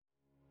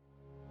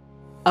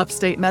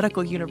Upstate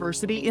Medical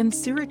University in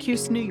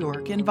Syracuse, New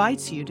York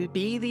invites you to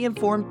be the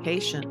informed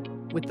patient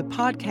with the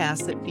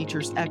podcast that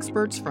features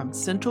experts from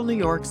Central New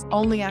York's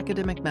only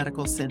academic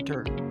medical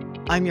center.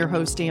 I'm your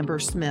host, Amber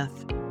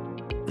Smith.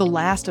 The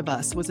Last of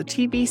Us was a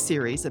TV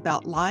series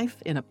about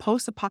life in a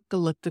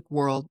post-apocalyptic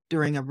world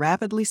during a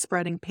rapidly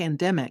spreading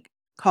pandemic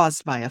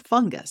caused by a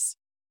fungus.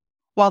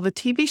 While the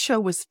TV show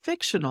was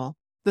fictional,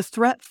 the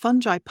threat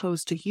fungi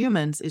pose to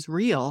humans is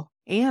real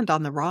and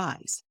on the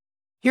rise.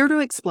 Here to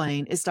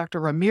explain is Dr.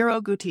 Ramiro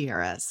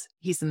Gutierrez.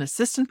 He's an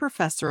assistant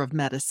professor of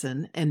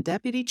medicine and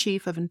deputy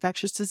chief of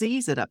infectious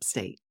disease at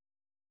Upstate.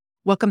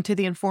 Welcome to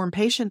the Informed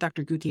Patient,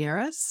 Dr.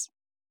 Gutierrez.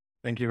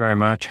 Thank you very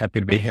much.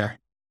 Happy to be here.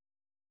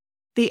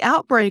 The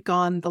outbreak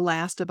on The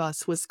Last of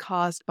Us was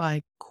caused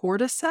by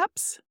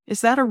cordyceps.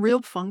 Is that a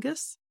real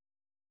fungus?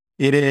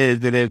 It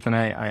is. And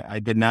I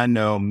did not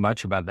know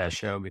much about that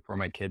show before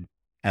my kid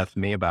asked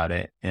me about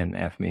it and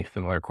asked me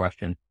similar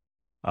questions.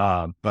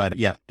 But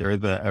yes, there is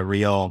a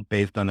real,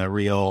 based on a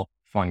real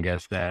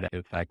fungus that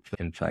affects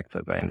insects,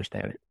 as I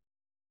understand it.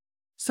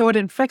 So it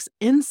infects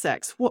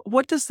insects.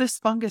 What does this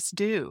fungus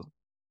do?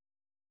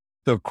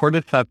 So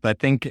cordyceps, I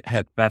think,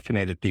 has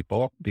fascinated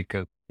people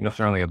because,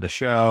 certainly of the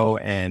show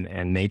and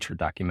nature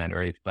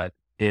documentaries, but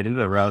it is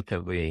a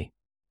relatively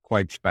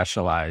quite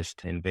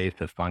specialized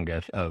invasive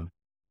fungus of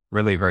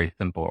really very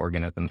simple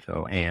organisms.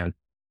 So ants,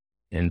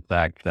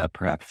 insects,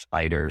 perhaps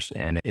spiders,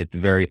 and it's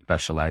very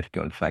specialized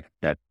to infect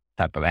that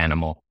type of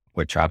animal,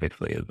 which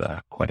obviously is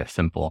quite a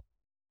simple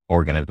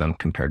organism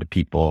compared to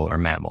people or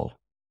mammals.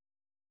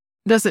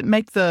 Does it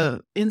make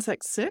the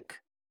insect sick?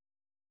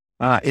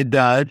 It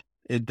does.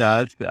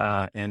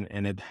 And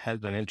it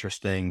has an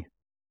interesting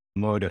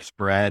mode of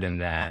spread in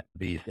that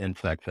these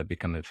insects that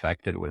become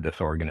infected with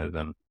this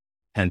organism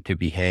tend to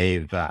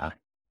behave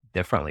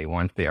differently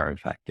once they are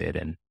infected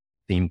and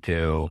seem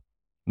to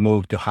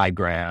move to high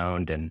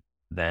ground and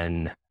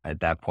then at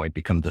that point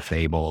become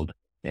disabled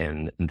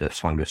and this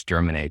fungus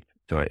germinates.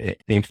 So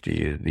it seems to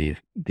use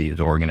these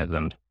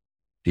organisms,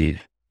 these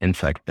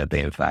insects that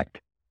they infect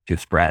to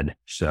spread.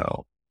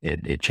 So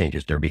it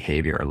changes their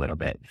behavior a little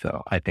bit.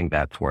 So I think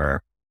that's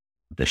where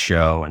the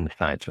show and the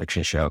science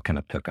fiction show kind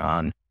of took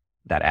on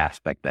that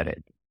aspect that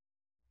it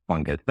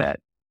fungus that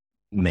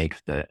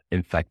makes the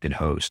infected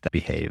host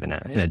behave in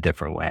a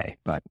different way.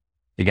 But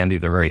again,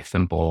 these are very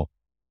simple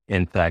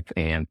insects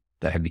and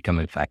that have become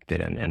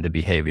infected and the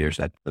behaviors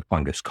that the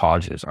fungus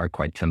causes are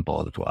quite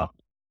simple as well.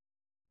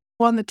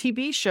 Well, on the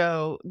TV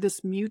show,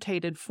 this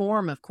mutated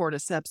form of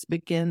cordyceps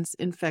begins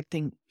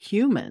infecting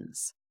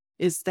humans.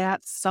 Is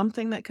that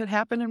something that could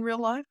happen in real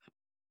life?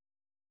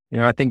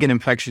 I think in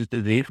infectious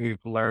disease,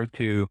 we've learned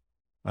to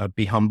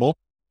be humble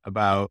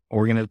about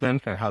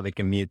organisms and how they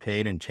can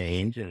mutate and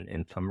change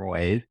in some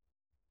ways.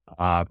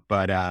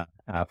 But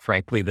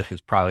frankly, this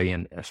is probably,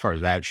 as far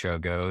as that show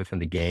goes, in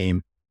the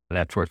game,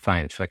 that's where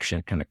science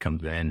fiction kind of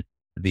comes in.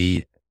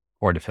 The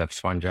cordyceps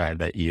fungi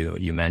that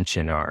you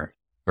mentioned are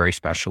very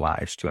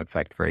specialized to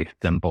infect very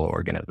simple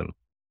organisms.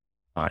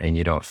 And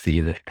you don't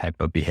see this type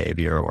of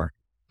behavior or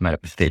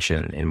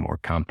manifestation in more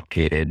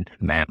complicated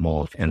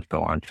mammals and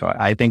so on. So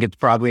I think it's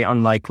probably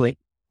unlikely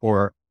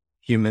for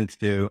humans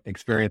to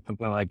experience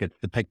something like it's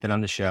depicted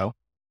on the show.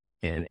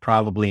 And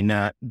probably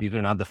not, these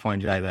are not the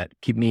fungi that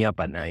keep me up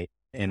at night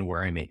and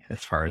worry me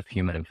as far as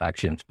human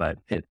infections, but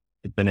it's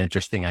an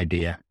interesting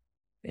idea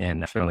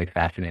and certainly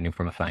fascinating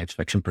from a science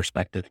fiction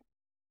perspective.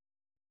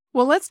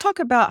 Well, let's talk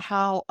about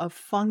how a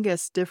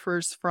fungus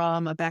differs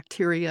from a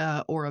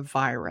bacteria or a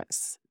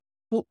virus.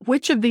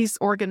 Which of these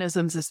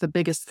organisms is the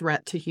biggest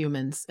threat to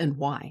humans and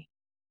why?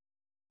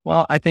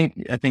 Well, I think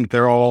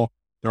they're all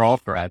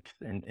threats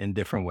in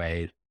different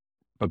ways,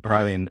 but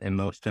probably in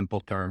most simple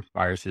terms,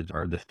 viruses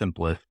are the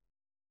simplest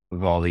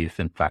of all these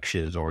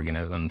infectious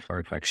organisms or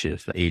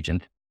infectious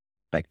agents.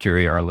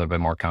 Bacteria are a little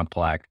bit more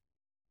complex,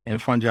 and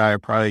fungi are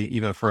probably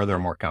even further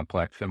more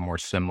complex and more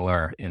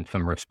similar in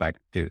some respect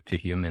to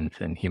humans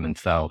and human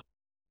cells.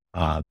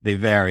 They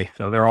vary.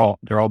 So they're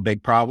all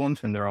big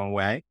problems in their own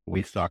way.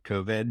 We saw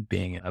COVID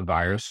being a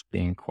virus,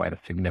 being quite a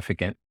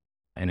significant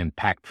and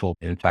impactful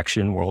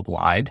infection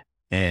worldwide.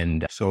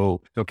 And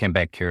so can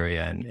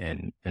bacteria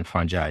and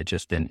fungi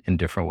just in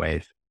different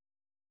ways.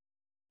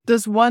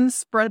 Does one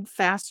spread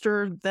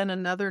faster than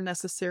another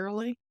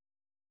necessarily?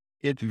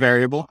 It's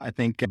variable. I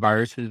think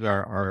viruses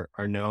are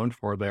known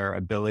for their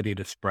ability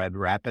to spread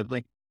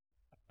rapidly,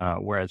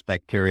 whereas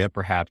bacteria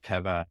perhaps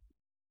have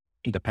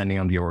depending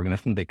on the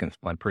organism, they can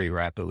spread pretty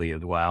rapidly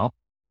as well.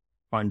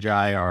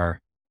 Fungi are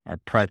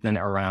present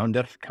around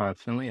us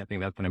constantly. I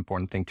think that's an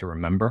important thing to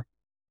remember.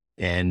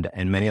 And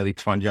many of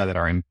these fungi that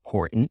are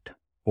important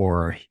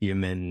for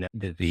human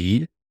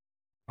disease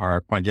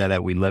are fungi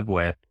that we live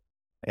with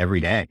every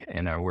day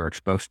and we're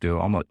exposed to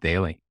almost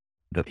daily.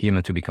 The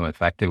humans who become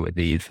infected with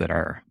these that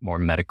are more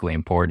medically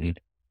important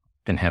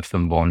can have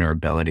some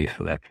vulnerability.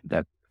 So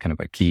that's kind of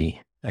a key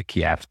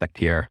aspect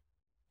here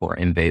for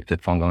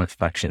invasive fungal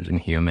infections in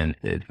humans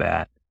is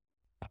that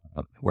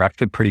we're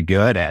actually pretty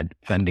good at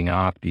fending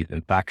off these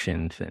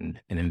infections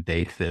and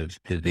invasive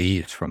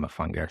disease from a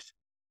fungus.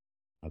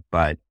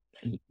 But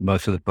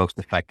most of the folks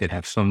affected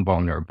have some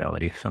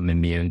vulnerability, some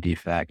immune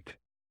defect,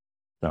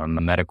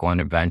 some medical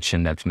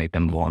intervention that's made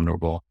them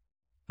vulnerable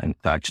and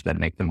such that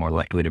make them more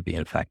likely to be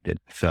infected.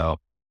 So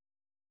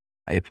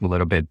it's a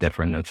little bit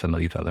different than some of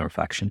these other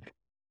infections.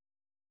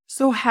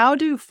 So how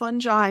do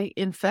fungi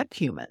infect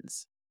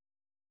humans?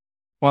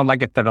 Well,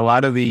 like I said, a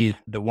lot of the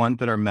ones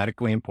that are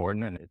medically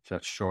important, and it's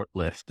a short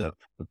list of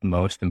the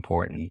most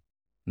important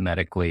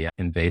medically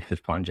invasive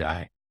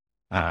fungi,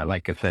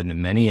 like I said,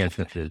 in many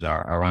instances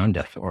are around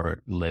us or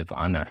live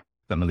on us.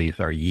 Some of these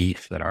are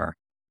yeasts that are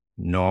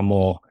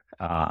normal,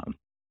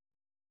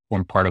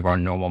 form part of our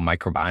normal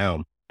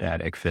microbiome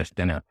that exist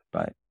in us.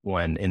 But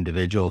when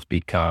individuals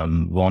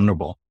become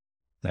vulnerable,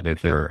 that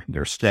is,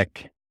 they're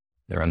sick,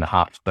 they're in the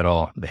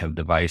hospital, they have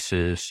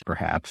devices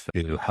perhaps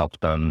to help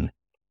them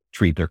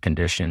treat their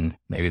condition.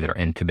 Maybe they're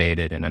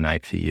intubated in an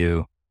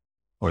ICU,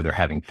 or they're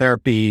having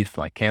therapies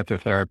like cancer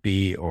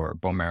therapy or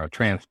bone marrow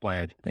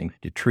transplant, things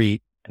to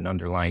treat an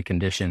underlying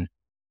condition.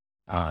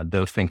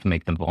 Those things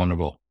make them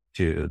vulnerable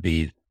to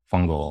these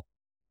fungal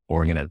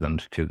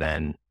organisms to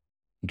then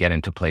get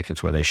into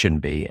places where they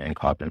shouldn't be and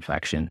cause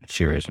infection,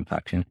 serious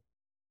infection.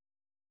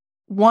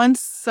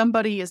 Once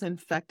somebody is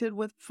infected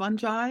with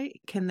fungi,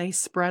 can they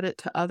spread it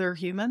to other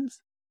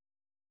humans?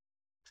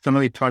 Some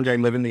of these fungi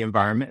live in the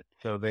environment,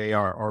 so they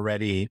are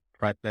already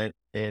present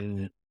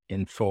in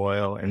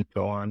soil and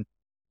so on.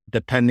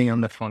 Depending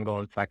on the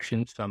fungal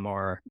infection, some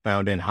are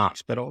found in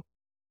hospitals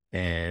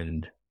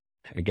and,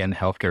 again,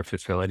 healthcare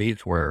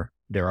facilities where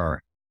there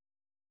are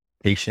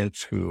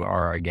patients who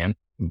are, again,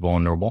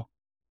 vulnerable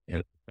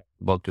and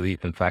susceptible to these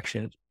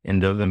infections. In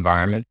those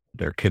environments,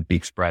 there could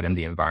be spread in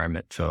the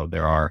environment. So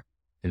there are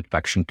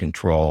infection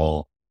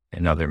control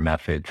and other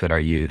methods that are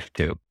used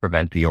to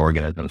prevent the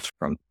organisms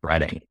from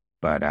spreading,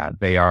 but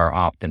they are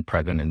often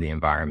present in the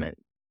environment.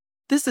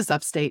 This is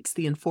Upstate's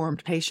The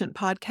Informed Patient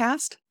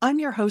podcast. I'm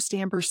your host,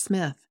 Amber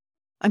Smith.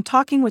 I'm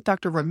talking with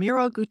Dr.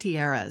 Ramiro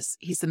Gutierrez.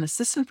 He's an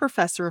assistant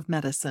professor of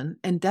medicine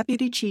and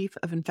deputy chief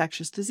of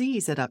infectious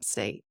disease at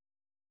Upstate.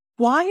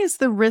 Why is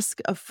the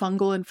risk of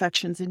fungal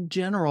infections in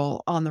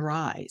general on the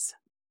rise?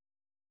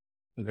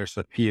 There's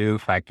a few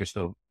factors.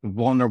 So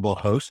vulnerable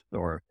hosts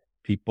or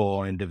people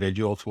or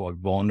individuals who are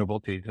vulnerable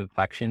to these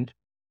infections,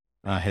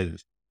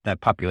 that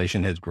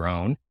population has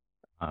grown.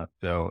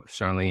 So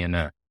certainly in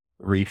a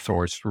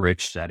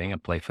resource-rich setting, a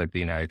place like the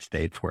United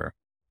States, where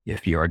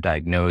if you are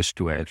diagnosed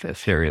with a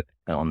serious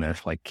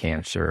illness like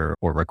cancer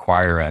or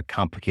require a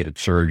complicated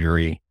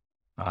surgery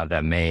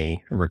that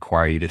may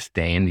require you to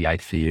stay in the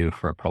ICU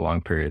for a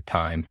prolonged period of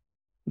time,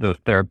 those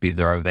therapies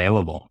are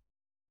available.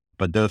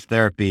 But those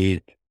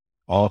therapies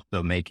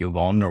also make you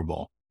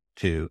vulnerable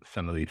to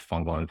some of these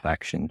fungal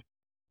infections.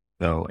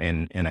 So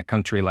in a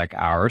country like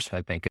ours,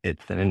 I think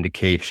it's an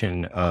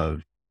indication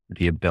of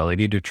the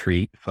ability to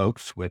treat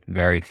folks with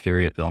very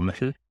serious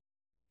illnesses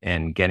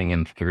and getting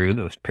them through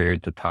those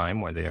periods of time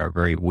where they are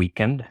very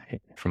weakened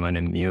from an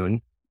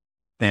immune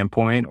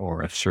standpoint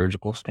or a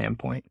surgical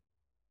standpoint.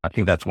 I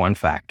think that's one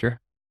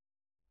factor.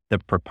 The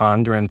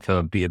preponderance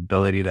of the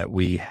ability that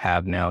we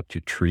have now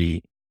to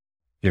treat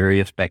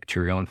serious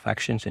bacterial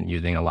infections and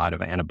using a lot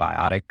of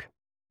antibiotic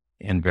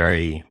and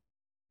very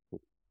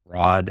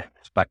broad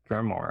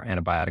spectrum or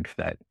antibiotics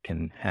that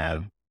can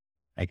have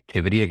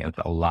activity against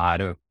a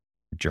lot of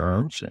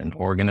germs and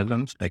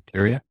organisms,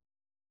 bacteria,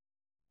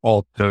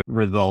 also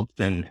results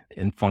in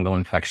fungal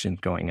infections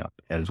going up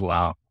as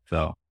well.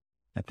 So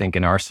I think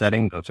in our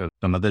setting, those are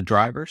some of the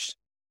drivers.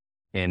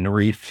 In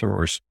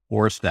resource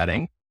poor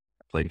setting,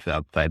 places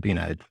outside the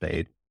United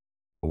States,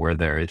 where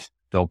there is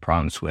still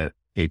problems with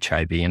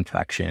HIV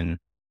infection,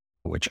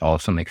 which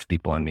also makes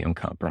people immune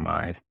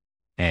compromised,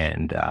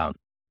 and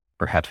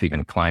perhaps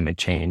even climate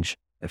change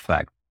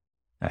effect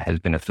has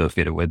been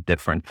associated with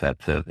different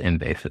sets of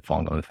invasive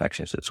fungal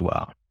infections as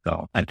well.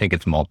 So I think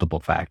it's multiple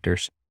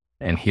factors.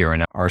 And here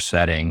in our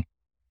setting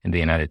in the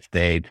United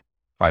States,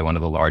 probably one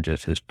of the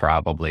largest is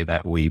probably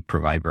that we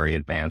provide very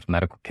advanced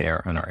medical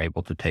care and are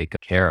able to take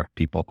care of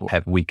people who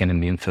have weakened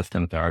immune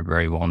systems that are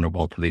very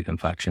vulnerable to these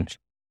infections.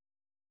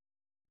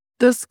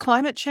 Does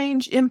climate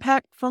change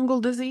impact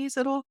fungal disease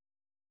at all?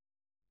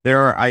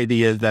 There are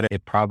ideas that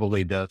it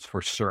probably does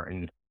for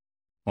certain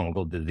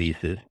fungal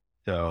diseases.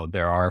 So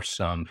there are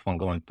some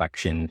fungal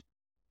infections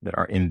that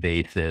are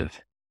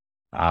invasive,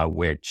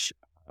 which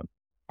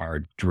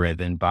are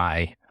driven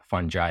by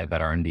fungi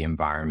that are in the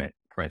environment,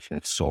 for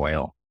instance,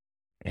 soil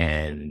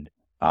and,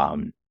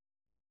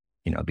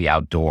 the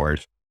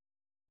outdoors,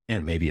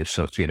 and maybe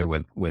associated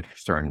with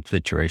certain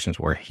situations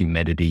where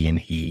humidity and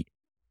heat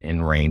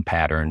and rain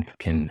patterns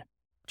can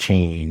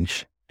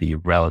change the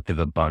relative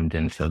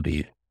abundance of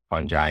these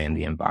fungi in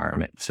the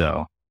environment.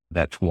 So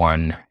that's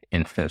one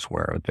instance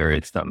where there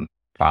is some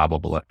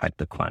probable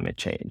effect of climate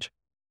change.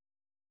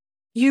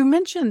 You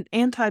mentioned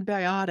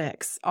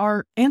antibiotics.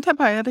 Are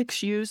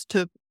antibiotics used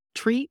to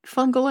treat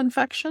fungal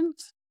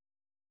infections?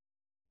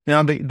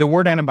 Now, the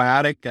word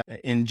antibiotic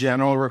in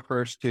general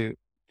refers to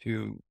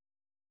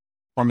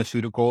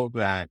pharmaceuticals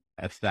that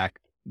affect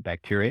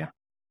bacteria.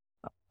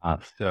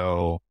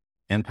 So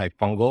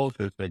Antifungals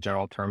is the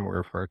general term we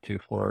refer to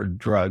for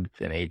drugs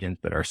and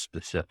agents that are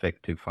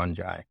specific to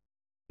fungi.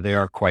 They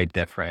are quite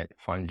different.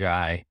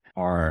 Fungi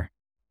are,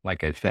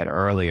 like I said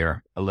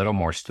earlier, a little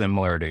more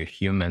similar to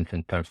humans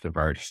in terms of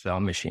our cell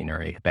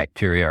machinery.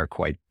 Bacteria are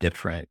quite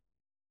different.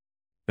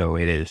 So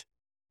it is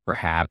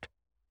perhaps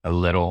a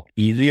little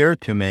easier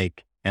to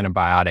make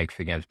antibiotics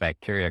against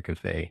bacteria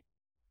because they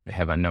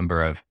have a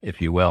number of,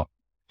 if you will,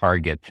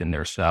 targets in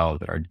their cells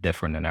that are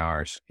different than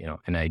ours.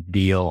 An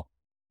ideal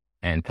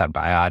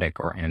antibiotic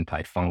or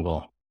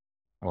antifungal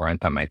or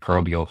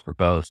antimicrobial for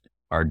both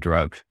are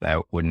drugs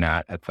that would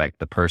not affect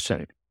the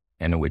person,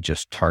 and it would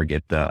just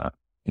target the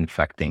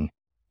infecting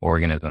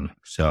organism.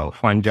 So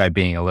fungi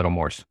being a little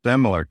more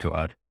similar to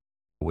us,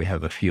 we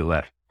have a few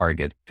less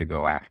targets to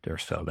go after.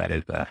 So that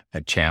is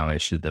a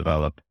challenge to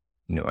develop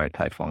new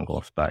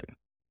antifungals. But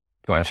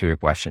to answer your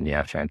question,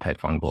 yes,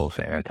 antifungals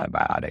and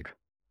antibiotics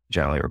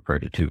generally refer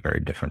to two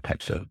very different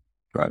types of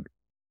drugs.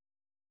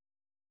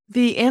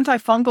 The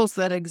antifungals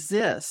that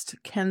exist,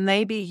 can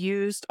they be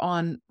used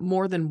on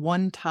more than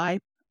one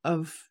type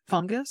of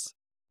fungus?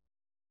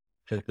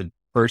 Since the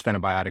first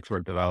antibiotics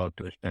were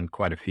developed, there's been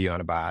quite a few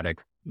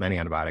antibiotics, many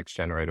antibiotics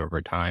generated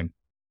over time.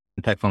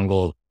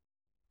 Antifungals,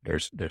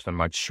 there's a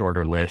much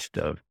shorter list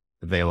of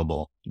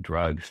available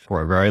drugs.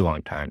 For a very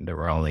long time, there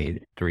were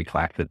only 3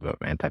 classes of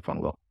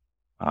antifungal.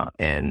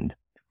 And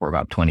for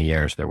about 20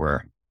 years, there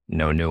were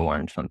no new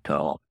ones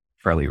until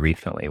fairly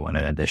recently when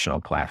an additional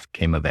class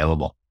came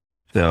available.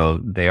 So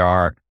they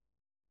are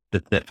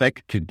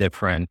specific to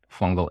different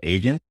fungal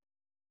agents,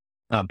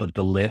 but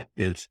the list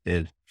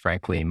is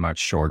frankly much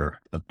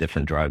shorter of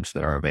different drugs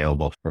that are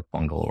available for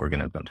fungal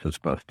organisms as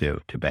opposed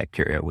to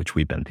bacteria, which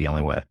we've been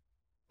dealing with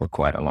for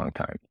quite a long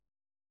time.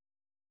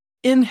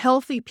 In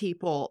healthy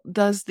people,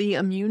 does the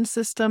immune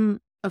system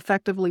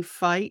effectively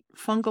fight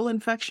fungal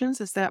infections?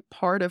 Is that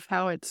part of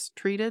how it's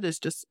treated, is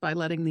just by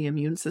letting the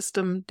immune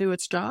system do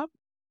its job?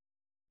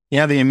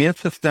 Yeah, the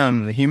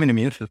human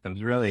immune system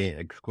is really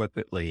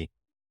exquisitely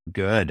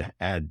good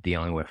at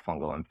dealing with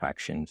fungal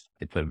infections.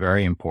 It's a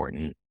very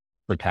important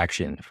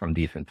protection from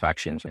these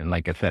infections. And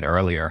like I said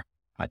earlier,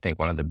 I think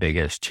one of the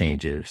biggest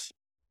changes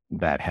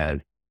that has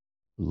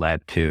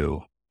led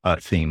to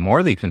us seeing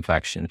more of these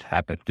infections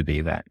happens to be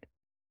that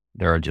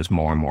there are just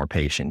more and more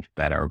patients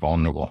that are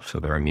vulnerable. So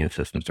their immune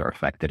systems are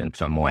affected in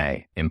some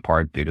way, in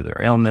part due to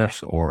their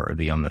illness or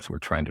the illness we're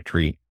trying to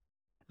treat.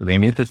 So the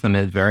immune system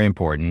is very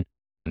important.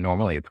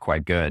 Normally, it's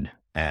quite good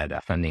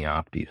at fending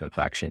off these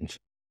infections,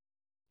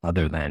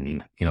 other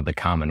than, the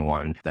common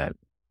ones that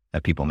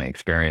people may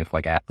experience,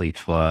 like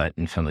athlete's foot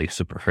and some of these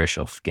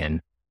superficial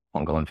skin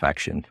fungal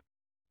infections.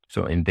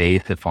 So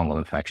invasive fungal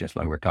infections,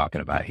 like we're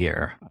talking about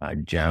here,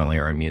 generally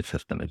our immune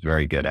system is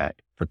very good at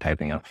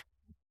protecting us.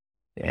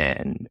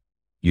 And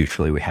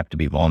usually we have to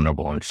be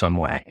vulnerable in some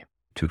way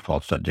to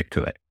fall subject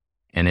to it.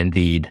 And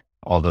indeed,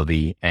 although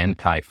the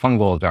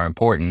antifungals are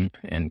important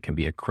and can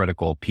be a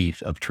critical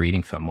piece of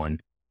treating someone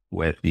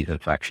with these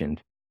infections,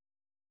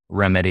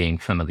 remedying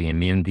some of the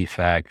immune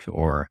defects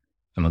or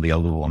some of the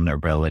other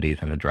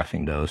vulnerabilities and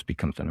addressing those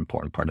becomes an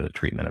important part of the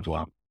treatment as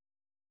well.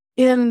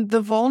 In the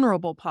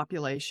vulnerable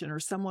population or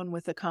someone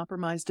with a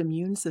compromised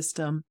immune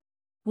system,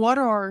 what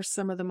are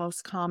some of the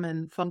most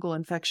common fungal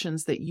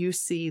infections that you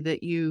see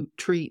that you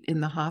treat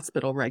in the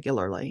hospital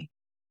regularly?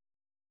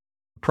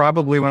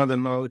 Probably one of the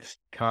most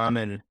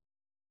common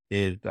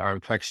is our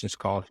infections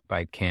caused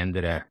by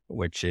Candida,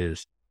 which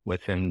is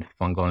within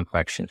fungal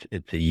infections.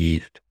 It's a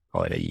yeast,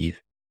 call it a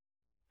yeast.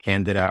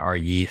 Candida are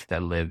yeast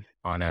that live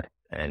on us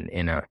and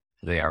in us.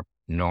 They are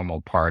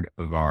normal part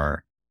of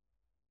our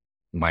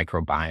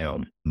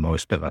microbiome.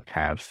 Most of us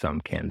have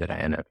some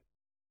Candida in it.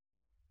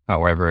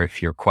 However,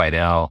 if you're quite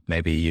ill,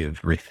 maybe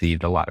you've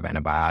received a lot of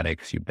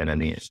antibiotics, you've been in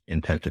the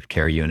intensive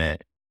care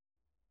unit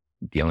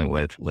dealing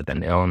with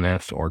an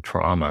illness or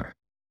trauma,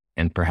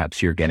 and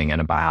perhaps you're getting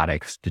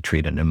antibiotics to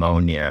treat a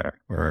pneumonia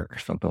or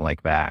something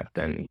like that,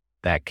 then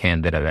that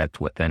Candida that's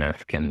within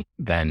us can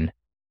then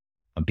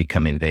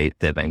become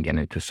invasive and get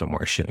into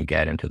somewhere it shouldn't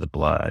get, into the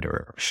blood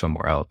or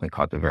somewhere else, and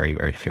cause a very,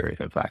 very serious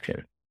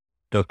infection.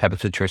 Those type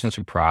of situations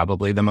are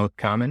probably the most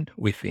common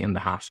we see in the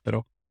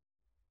hospital.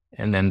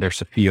 And then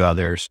there's a few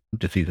others,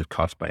 diseases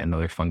caused by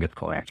another fungus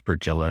called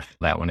Aspergillus.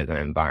 That one is an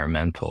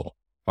environmental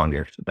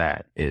fungus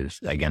that is,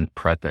 again,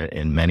 present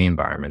in many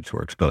environments.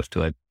 We're exposed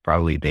to it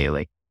probably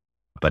daily.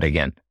 But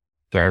again,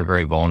 very,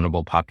 very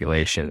vulnerable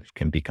populations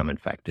can become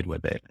infected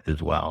with it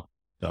as well.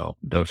 So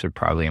those are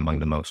probably among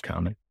the most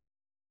common.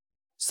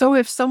 So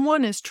if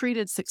someone is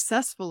treated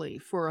successfully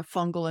for a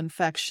fungal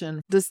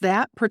infection, does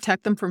that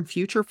protect them from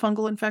future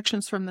fungal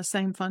infections from the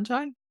same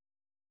fungi?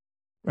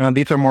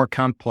 These are more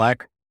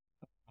complex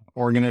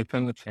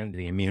organisms, and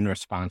the immune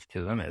response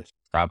to them is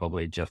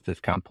probably just as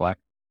complex.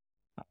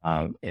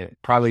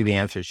 Probably the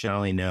answer is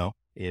generally no.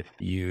 If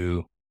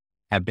you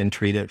have been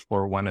treated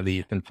for one of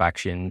these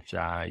infections,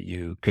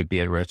 you could be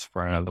at risk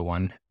for another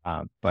one,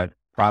 but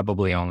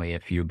probably only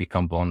if you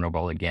become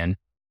vulnerable again,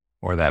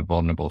 or that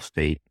vulnerable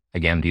state.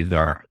 Again, these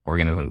are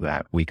organisms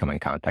that we come in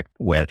contact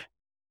with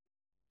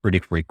pretty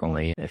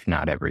frequently, if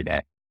not every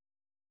day.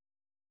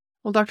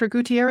 Well, Dr.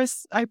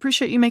 Gutierrez, I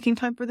appreciate you making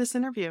time for this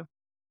interview.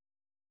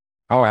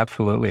 Oh,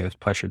 absolutely. It was a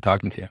pleasure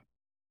talking to you.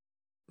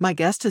 My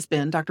guest has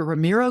been Dr.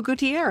 Ramiro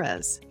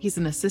Gutierrez. He's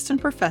an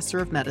assistant professor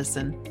of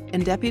medicine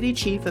and deputy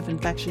chief of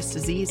infectious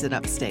disease at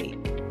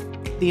Upstate.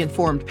 The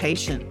Informed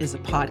Patient is a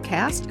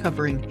podcast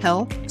covering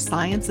health,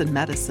 science, and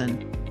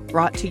medicine,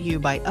 brought to you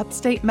by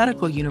Upstate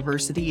Medical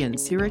University in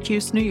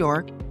Syracuse, New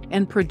York,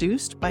 and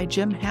produced by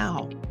Jim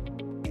Howe.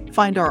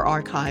 Find our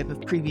archive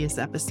of previous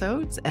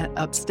episodes at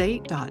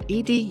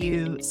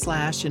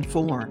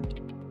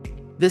upstate.edu/informed.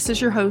 This is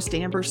your host,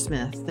 Amber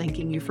Smith,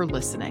 thanking you for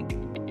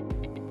listening.